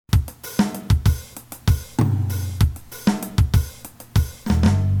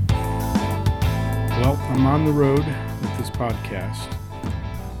I'm on the road with this podcast,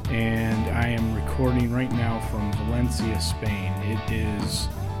 and I am recording right now from Valencia, Spain. It is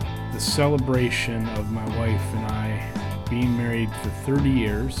the celebration of my wife and I being married for 30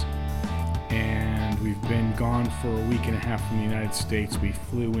 years, and we've been gone for a week and a half from the United States. We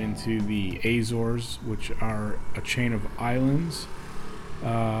flew into the Azores, which are a chain of islands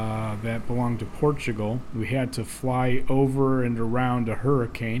that belong to Portugal. We had to fly over and around a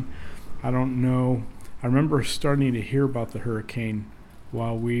hurricane. I don't know. I remember starting to hear about the hurricane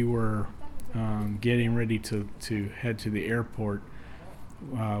while we were getting ready to head to the airport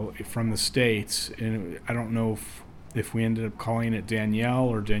from the States. And I don't know if we ended up calling it Danielle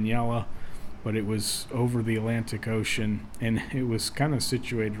or Daniela, but it was over the Atlantic Ocean, and it was kind of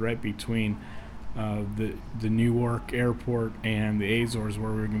situated right between the Newark airport and the Azores where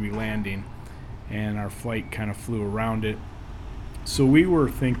we were going to be landing, and our flight kind of flew around it. So we were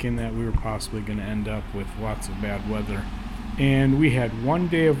thinking that we were possibly going to end up with lots of bad weather. And we had one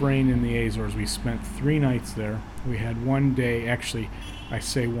day of rain in the Azores. We spent 3 nights there. We had one day, actually, I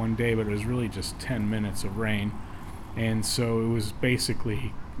say one day, but it was really just 10 minutes of rain. And so it was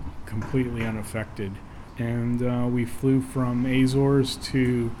basically completely unaffected. And we flew from Azores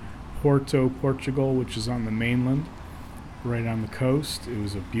to Porto, Portugal, which is on the mainland, right on the coast. It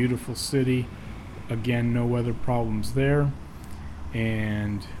was a beautiful city. Again, no weather problems there.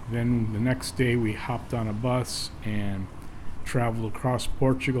 And then the next day we hopped on a bus and traveled across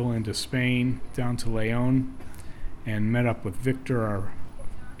Portugal into Spain, down to Leon, and met up with Victor, our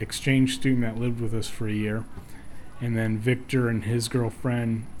exchange student that lived with us for a year. And then Victor and his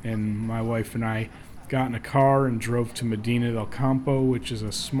girlfriend and my wife and I got in a car and drove to Medina del Campo, which is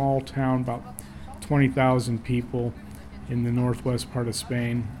a small town, about 20,000 people in the northwest part of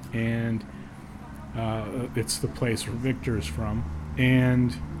Spain. And it's the place where Victor is from.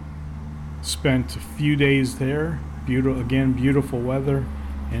 And spent a few days there. Beautiful weather.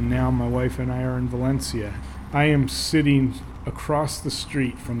 And now my wife and I are in Valencia. I am sitting across the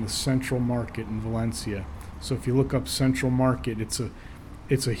street from the Central Market in Valencia. So if you look up Central Market,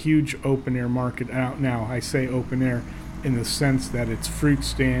 it's a huge open-air market out now. I say open-air in the sense that it's fruit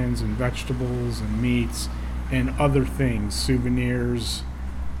stands and vegetables and meats and other things, souvenirs,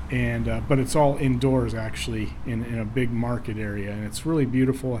 and but it's all indoors actually in a big market area, and it's really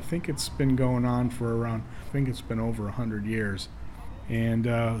beautiful. I think it's been going on for it's been over 100 years.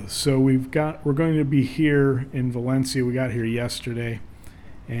 And so we're going to be here in Valencia. We got here yesterday,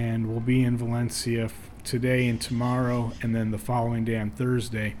 and we'll be in Valencia today and tomorrow, and then the following day on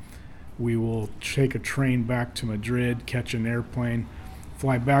Thursday we will take a train back to Madrid, catch an airplane,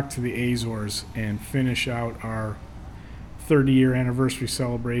 fly back to the Azores, and finish out our 30-year anniversary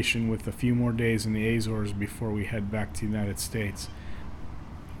celebration with a few more days in the Azores before we head back to the United States.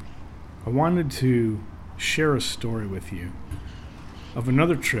 I wanted to share a story with you of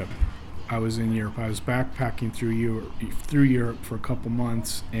another trip. I was in Europe. I was backpacking through Europe for a couple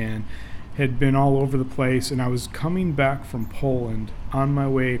months and had been all over the place, and I was coming back from Poland on my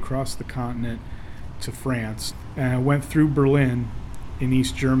way across the continent to France, and I went through Berlin in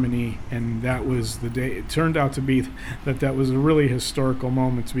East Germany, and that was the day. It turned out to be that was a really historical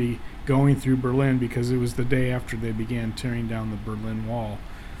moment to be going through Berlin, because it was the day after they began tearing down the Berlin Wall.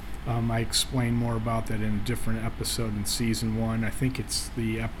 I explain more about that in a different episode in season 1. I think it's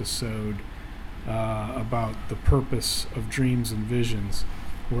the episode about the purpose of dreams and visions,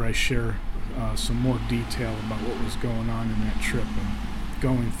 where I share some more detail about what was going on in that trip and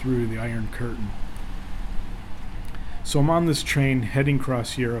going through the Iron Curtain. So I'm on this train heading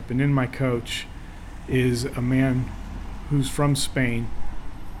across Europe, and in my coach is a man who's from Spain,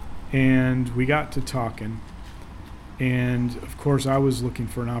 and we got to talking. And of course I was looking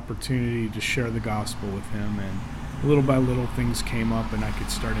for an opportunity to share the gospel with him, and little by little things came up, and I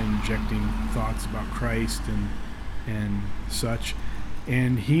could start injecting thoughts about Christ and such.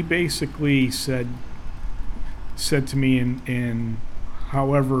 And he basically said to me, in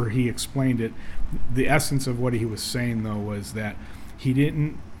however he explained it, the essence of what he was saying, though, was that he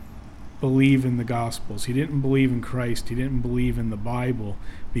didn't believe in the Gospels. He didn't believe in Christ. He didn't believe in the Bible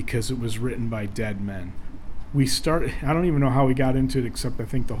because it was written by dead men. I don't even know how we got into it, except I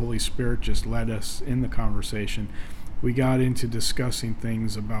think the Holy Spirit just led us in the conversation. We got into discussing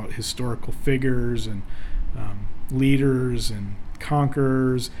things about historical figures and leaders and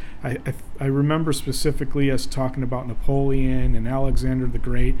conquerors. I remember specifically us talking about Napoleon and Alexander the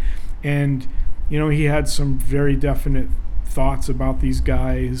Great, and he had some very definite thoughts about these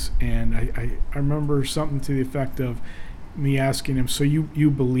guys, and I remember something to the effect of me asking him, so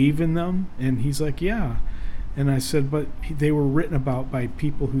you believe in them? And he's like, yeah. And I said, but they were written about by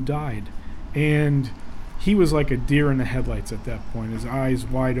people who died. And he was like a deer in the headlights at that point, his eyes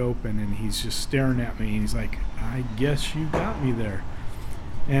wide open, and he's just staring at me, and he's like, I guess you got me there.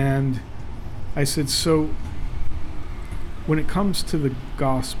 And I said, so when it comes to the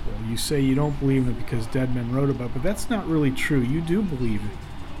gospel, you say you don't believe in it because dead men wrote about it, but that's not really true. You do believe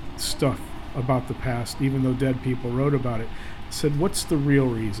stuff about the past, even though dead people wrote about it. I said, what's the real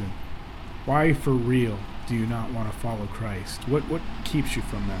reason? Why for real do you not want to follow Christ? What keeps you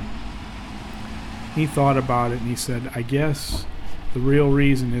from that? He thought about it, and he said, I guess the real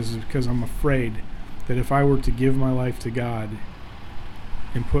reason is because I'm afraid that if I were to give my life to God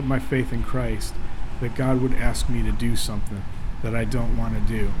and put my faith in Christ, that God would ask me to do something that I don't want to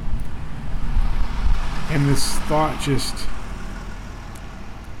do. And this thought just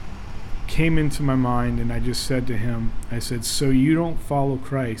came into my mind, and I just said to him, I said, so you don't follow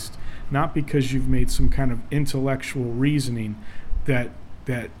Christ, not because you've made some kind of intellectual reasoning that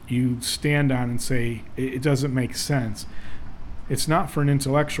you stand on and say it doesn't make sense. It's not for an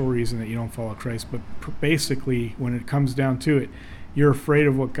intellectual reason that you don't follow Christ, but basically when it comes down to it, you're afraid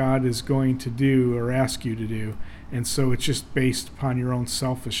of what God is going to do or ask you to do, and so it's just based upon your own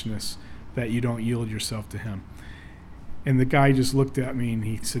selfishness that you don't yield yourself to him. And the guy just looked at me and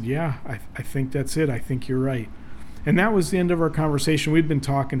he said, yeah, I think that's it. I think you're right. And that was the end of our conversation. We'd been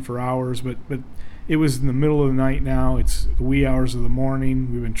talking for hours, but it was in the middle of the night now. It's the wee hours of the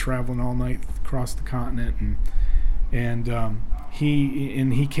morning. We've been traveling all night across the continent, and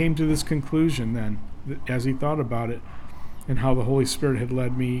he came to this conclusion then, as he thought about it, and how the Holy Spirit had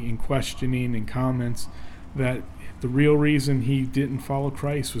led me in questioning and comments, that the real reason he didn't follow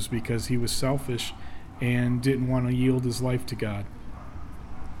Christ was because he was selfish and didn't want to yield his life to God.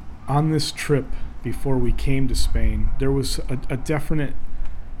 On this trip, before we came to Spain, there was a definite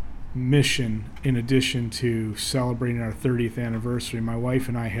mission in addition to celebrating our 30th anniversary. My wife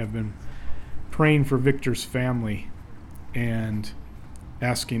and I have been praying for Victor's family and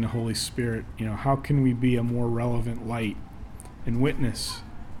asking the Holy Spirit, how can we be a more relevant light and witness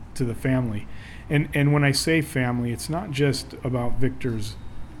to the family? And when I say family, it's not just about Victor's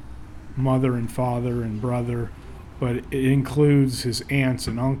mother and father and brother, but it includes his aunts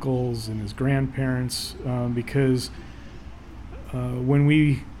and uncles and his grandparents, because when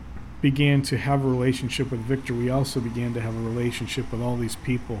we began to have a relationship with Victor, we also began to have a relationship with all these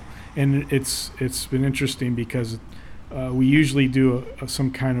people. And it's been interesting because we usually do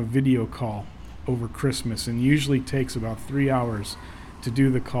some kind of video call over Christmas, and usually takes about 3 hours to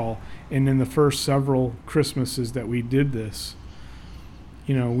do the call. And in the first several Christmases that we did this,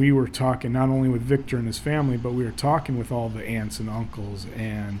 we were talking not only with Victor and his family, but we were talking with all the aunts and uncles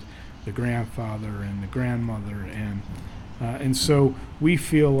and the grandfather and the grandmother, and so we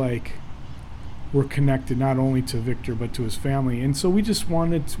feel like we're connected not only to Victor but to his family. And so we've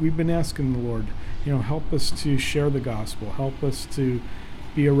been asking the Lord, help us to share the gospel, help us to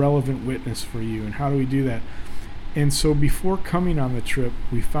be a relevant witness for you. And how do we do that? And so before coming on the trip,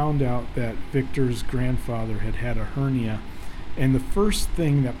 we found out that Victor's grandfather had a hernia. And the first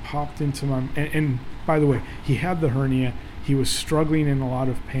thing that popped into my and by the way, he had the hernia, he was struggling in a lot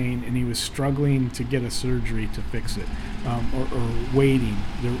of pain, and he was struggling to get a surgery to fix it, or waiting.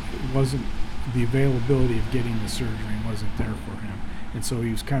 There wasn't the availability of getting the surgery wasn't there for him, and so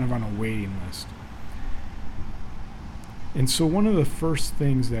he was kind of on a waiting list. And so one of the first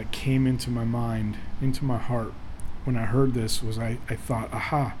things that came into my mind, into my heart, when I heard this was I thought,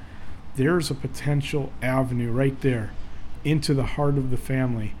 aha, there's a potential avenue right there into the heart of the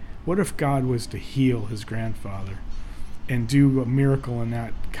family. What if God was to heal his grandfather and do a miracle in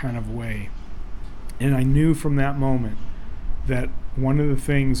that kind of way? And I knew from that moment that one of the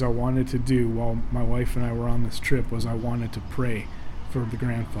things I wanted to do while my wife and I were on this trip was I wanted to pray for the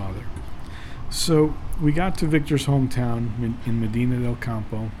grandfather. So we got to Victor's hometown in Medina del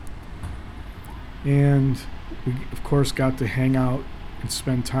Campo, and we of course got to hang out and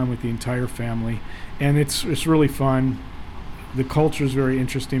spend time with the entire family, and it's really fun. The culture is very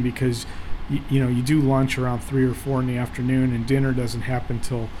interesting because you do lunch around 3 or 4 in the afternoon, and dinner doesn't happen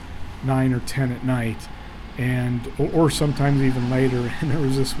till 9 or 10 at night, and or sometimes even later. And there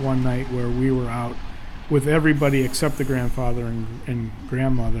was this one night where we were out with everybody except the grandfather and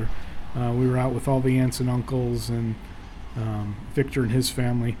grandmother. We were out with all the aunts and uncles and Victor and his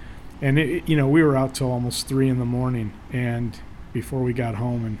family, and we were out till almost 3 in the morning, and before we got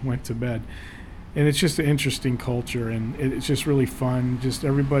home and went to bed. And it's just an interesting culture, and it's just really fun. Just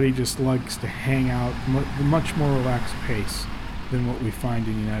everybody just likes to hang out, much more relaxed pace than what we find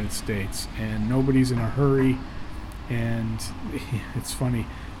in the United States. And nobody's in a hurry. And it's funny,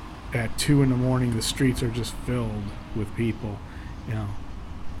 at 2 in the morning, the streets are just filled with people,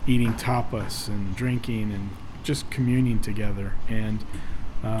 eating tapas and drinking and just communing together, and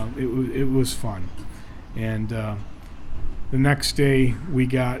it was fun. And the next day we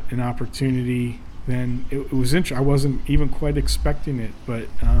got an opportunity. Then it was interesting. I wasn't even quite expecting it, but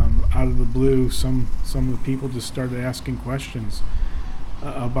out of the blue, some of the people just started asking questions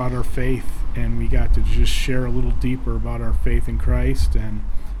about our faith, and we got to just share a little deeper about our faith in Christ and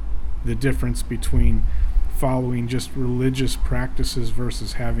the difference between following just religious practices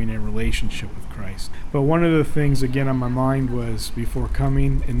versus having a relationship with Christ. But one of the things, again, on my mind was, before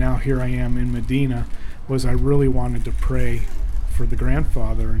coming, and now here I am in Medina, was I really wanted to pray for the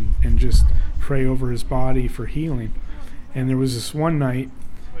grandfather and just pray over his body for healing. And there was this one night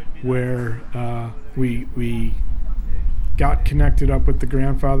where we got connected up with the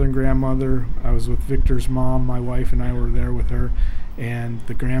grandfather and grandmother. I was with Victor's mom, my wife and I were there with her, and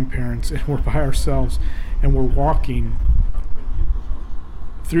the grandparents, and we're by ourselves, and we're walking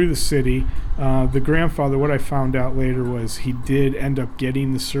through the city. The grandfather, what I found out later was he did end up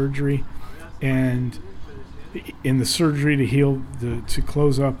getting the surgery, and in the surgery to heal, to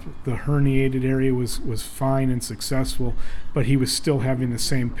close up the herniated area was fine and successful, but he was still having the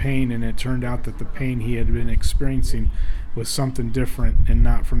same pain, and it turned out that the pain he had been experiencing was something different and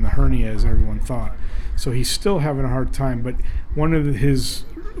not from the hernia as everyone thought. So he's still having a hard time, but one of his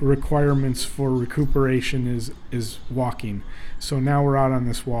requirements for recuperation is walking. So now we're out on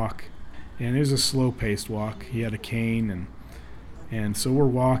this walk, and it was a slow-paced walk. He had a cane, and so we're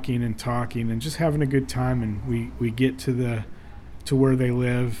walking and talking and just having a good time, and we get to where they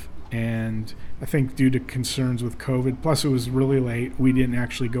live, and I think due to concerns with COVID, plus it was really late, we didn't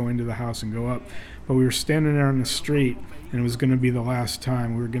actually go into the house and go up, but we were standing there on the street, and it was going to be the last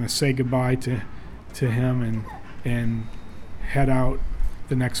time. We were going to say goodbye to him and head out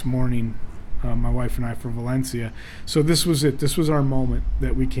the next morning, my wife and I, for Valencia. So this was it. This was our moment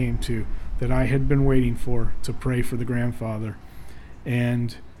that we came to, that I had been waiting for, to pray for the grandfather.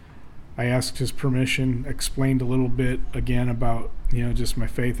 And I asked his permission, explained a little bit again about, just my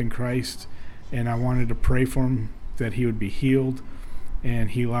faith in Christ, and I wanted to pray for him that he would be healed, and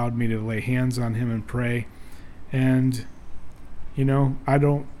he allowed me to lay hands on him and pray. And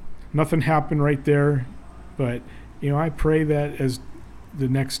nothing happened right there, but I pray that as the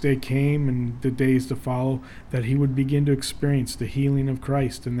next day came and the days to follow, that he would begin to experience the healing of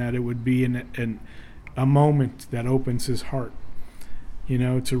Christ, and that it would be a moment that opens his heart,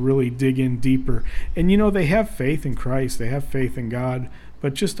 to really dig in deeper. And they have faith in Christ, they have faith in God,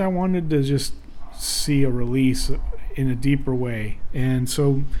 but I wanted to just see a release in a deeper way. And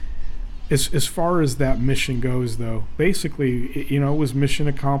so as far as that mission goes, though, basically, it was mission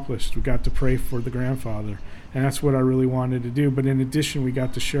accomplished. We got to pray for the grandfather, and that's what I really wanted to do. But in addition, we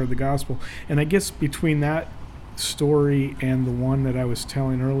got to share the gospel. And I guess between that story and the one that I was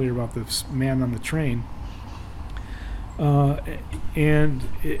telling earlier about the man on the train, and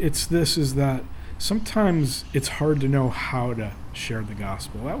is that sometimes it's hard to know how to share the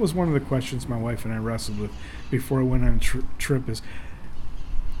gospel. That was one of the questions my wife and I wrestled with before I went on a trip is,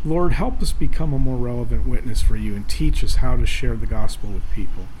 Lord, help us become a more relevant witness for you and teach us how to share the gospel with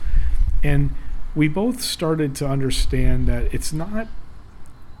people. And we both started to understand that it's not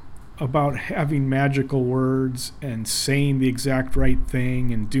about having magical words and saying the exact right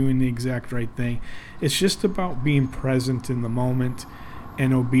thing and doing the exact right thing. It's just about being present in the moment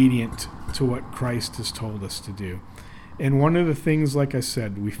and obedient to what Christ has told us to do. And one of the things, like I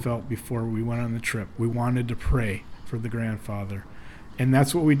said, we felt before we went on the trip, we wanted to pray for the grandfather. And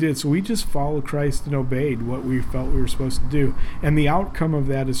that's what we did. So we just followed Christ and obeyed what we felt we were supposed to do. And the outcome of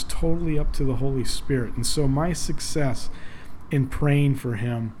that is totally up to the Holy Spirit. And so my success in praying for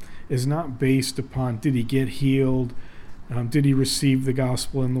him is not based upon, did he get healed? Did he receive the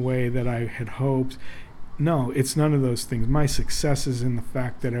gospel in the way that I had hoped? No, it's none of those things. My success is in the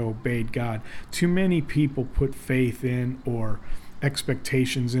fact that I obeyed God. Too many people put faith in or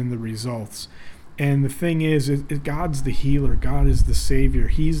expectations in the results. And the thing is, God's the healer. God is the Savior.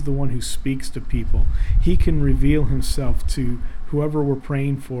 He's the one who speaks to people. He can reveal himself to whoever we're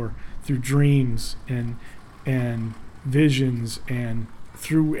praying for through dreams and visions and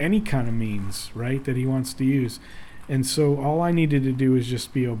through any kind of means, right, that he wants to use. And so all I needed to do is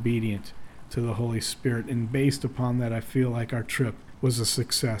just be obedient to the Holy Spirit. And based upon that, I feel like our trip was a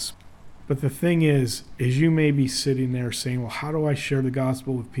success. But the thing is you may be sitting there saying, well, how do I share the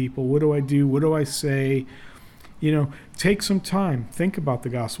gospel with people? What do I do? What do I say? Take some time. Think about the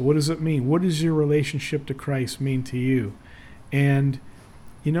gospel. What does it mean? What does your relationship to Christ mean to you? And,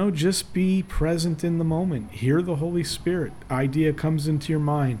 just be present in the moment. Hear the Holy Spirit. Idea comes into your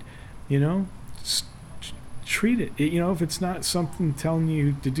mind. treat it. If it's not something telling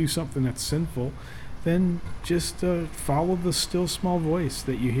you to do something that's sinful, then just follow the still small voice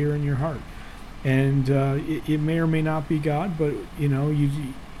that you hear in your heart. And it may or may not be God, but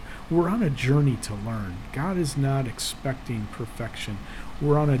we're on a journey to learn. God is not expecting perfection.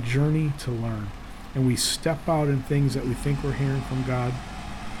 We're on a journey to learn. And we step out in things that we think we're hearing from God,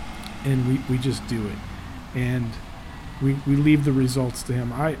 and we just do it. And we leave the results to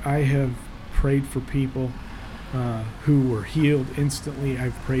Him. I have prayed for people who were healed instantly.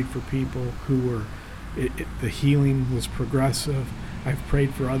 I've prayed for people who were, the healing was progressive. I've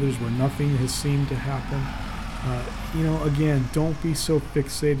prayed for others where nothing has seemed to happen. Again, don't be so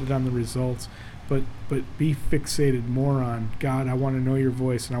fixated on the results, but be fixated more on, God, I want to know your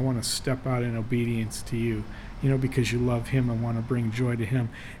voice, and I want to step out in obedience to you, because you love Him and want to bring joy to Him.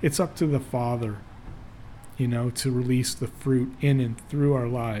 It's up to the Father, to release the fruit in and through our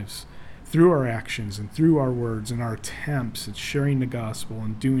lives, through our actions and through our words and our attempts at sharing the gospel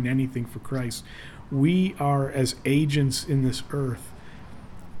and doing anything for Christ. We are, as agents in this earth,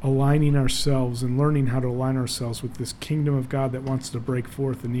 aligning ourselves and learning how to align ourselves with this kingdom of God that wants to break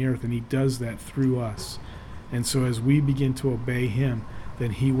forth in the earth, and He does that through us. And so as we begin to obey Him, then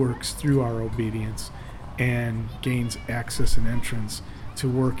He works through our obedience and gains access and entrance to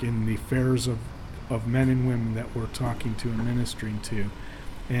work in the affairs of men and women that we're talking to and ministering to.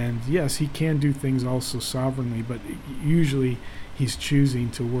 And yes, He can do things also sovereignly, but usually He's choosing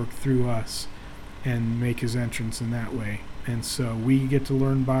to work through us and make His entrance in that way. And so we get to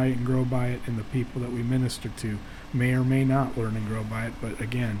learn by it and grow by it, and the people that we minister to may or may not learn and grow by it, but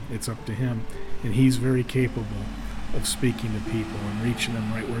again, it's up to Him. And He's very capable of speaking to people and reaching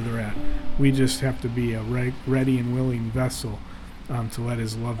them right where they're at. We just have to be a ready and willing vessel to let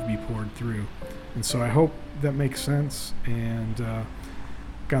His love be poured through. And so I hope that makes sense, and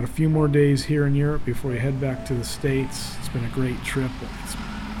got a few more days here in Europe before we head back to the States. It's been a great trip. It's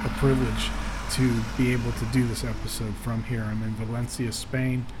a privilege to be able to do this episode from here. I'm in Valencia,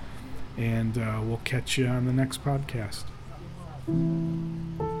 Spain, and we'll catch you on the next podcast.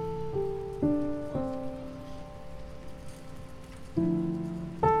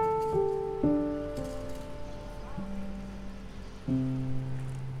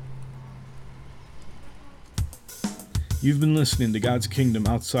 You've been listening to God's Kingdom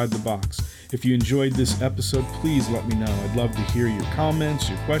Outside the Box. If you enjoyed this episode, please let me know. I'd love to hear your comments,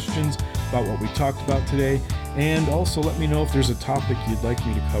 your questions about what we talked about today, and also let me know if there's a topic you'd like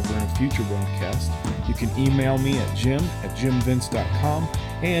me to cover in a future broadcast. You can email me at jim@jimvince.com,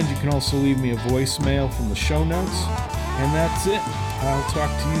 and you can also leave me a voicemail from the show notes. And that's it. I'll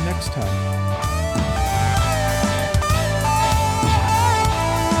talk to you next time.